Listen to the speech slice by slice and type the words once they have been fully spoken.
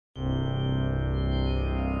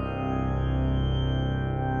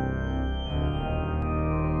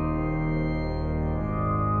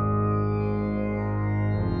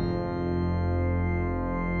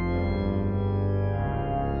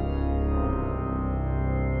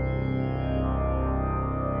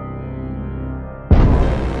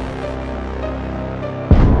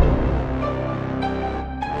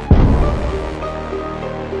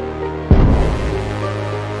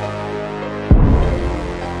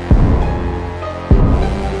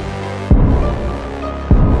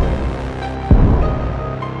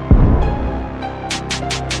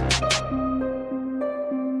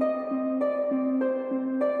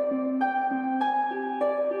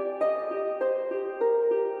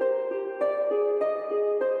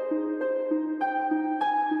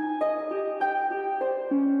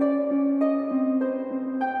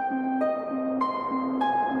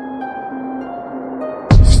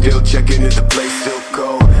still checking if the place still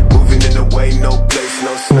cold. Moving in a way, no place,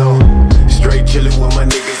 no snow. Straight chilling with my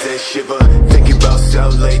niggas and shiver. Thinking about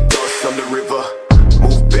South Lake, thoughts on the river.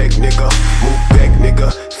 Move back, nigga, move back,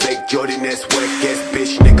 nigga. Fake Jordan, that's whack ass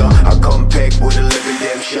bitch, nigga. I come back with 11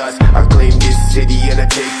 damn shots. I claim this city and I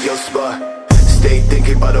take your spot. Stay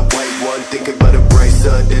thinking about a white one, thinking about a bright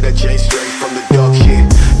sun that I changed straight from the dark shit.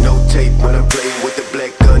 No tape when I'm playing with the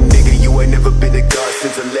black gun, nigga. You ain't never been a god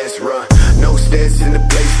since the last run. No stats in the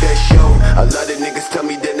place that show. A lot of niggas tell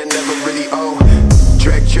me that I never really own.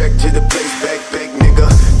 Track to the place, back, nigga.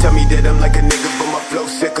 Tell me that I'm like a nigga, but my flow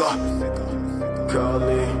sicker. Call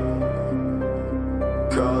me,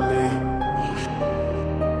 call me,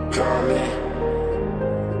 call me.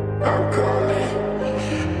 I'm calling.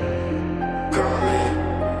 Call me,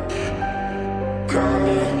 call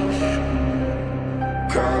me,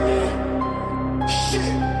 call me.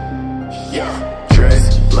 Shit, yeah.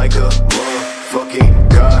 Dressed like a motherfucking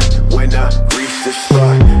god when I reach the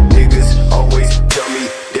spot. Niggas always tell me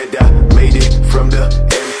that I made it from the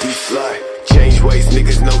empty slot. Change ways,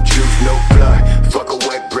 niggas, no truth, no plot. Fuck a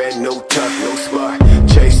wet bread, no top, no spot.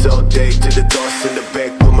 Chase all day to the thoughts in the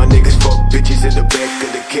back. Put my niggas fuck bitches in the back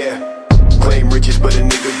of the cab. Claim riches, but a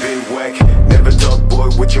nigga been whack. Never talk, boy,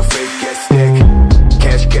 with your fake ass stack.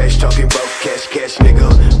 Cash, talking about cash, nigga.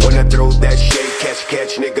 When I throw that shade,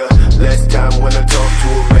 catch, nigga. Last time when I talk to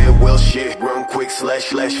a man, well shit. Run quick, slash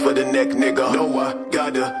for the neck, nigga. Know I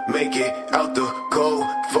gotta make it out the cold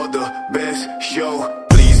for the best show.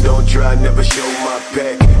 Please don't try, never show my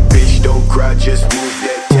back. Bitch, don't cry, just move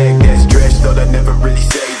that tag. That's trash, thought I never really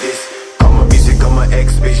say this. Call my music on my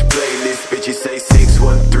ex bitch playlist. Bitches say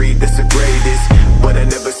 613, that's the greatest. But I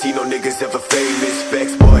never see no niggas ever famous.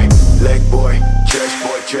 Facts boy, leg boy,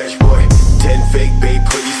 trash boy. 10 fake babe,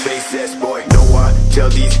 pretty face ass boy. No, I tell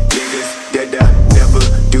these niggas that I never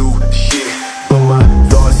do shit, but my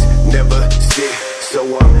thoughts never sit. So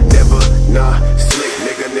I'm never not slick,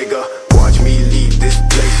 nigga. Watch me leave this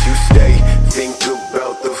place you stay. Think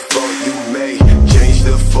about the fuck you made. Change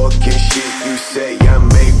the fucking shit you say. I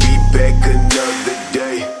may be back another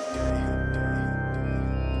day.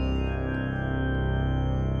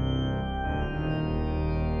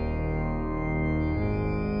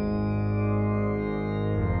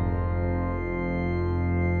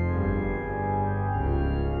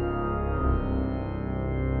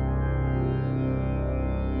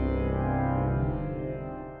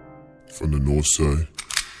 From the north side.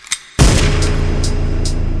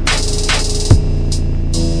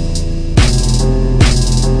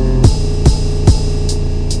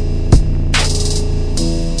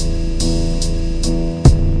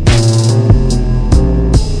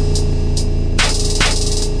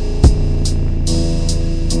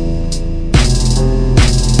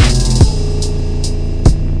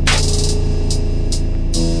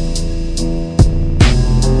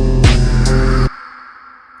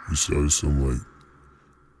 We started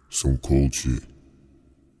some cold shit.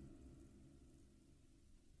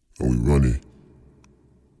 And we run it.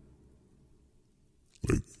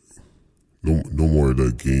 Like, no more of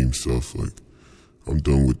that game stuff. Like, I'm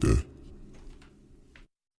done with that.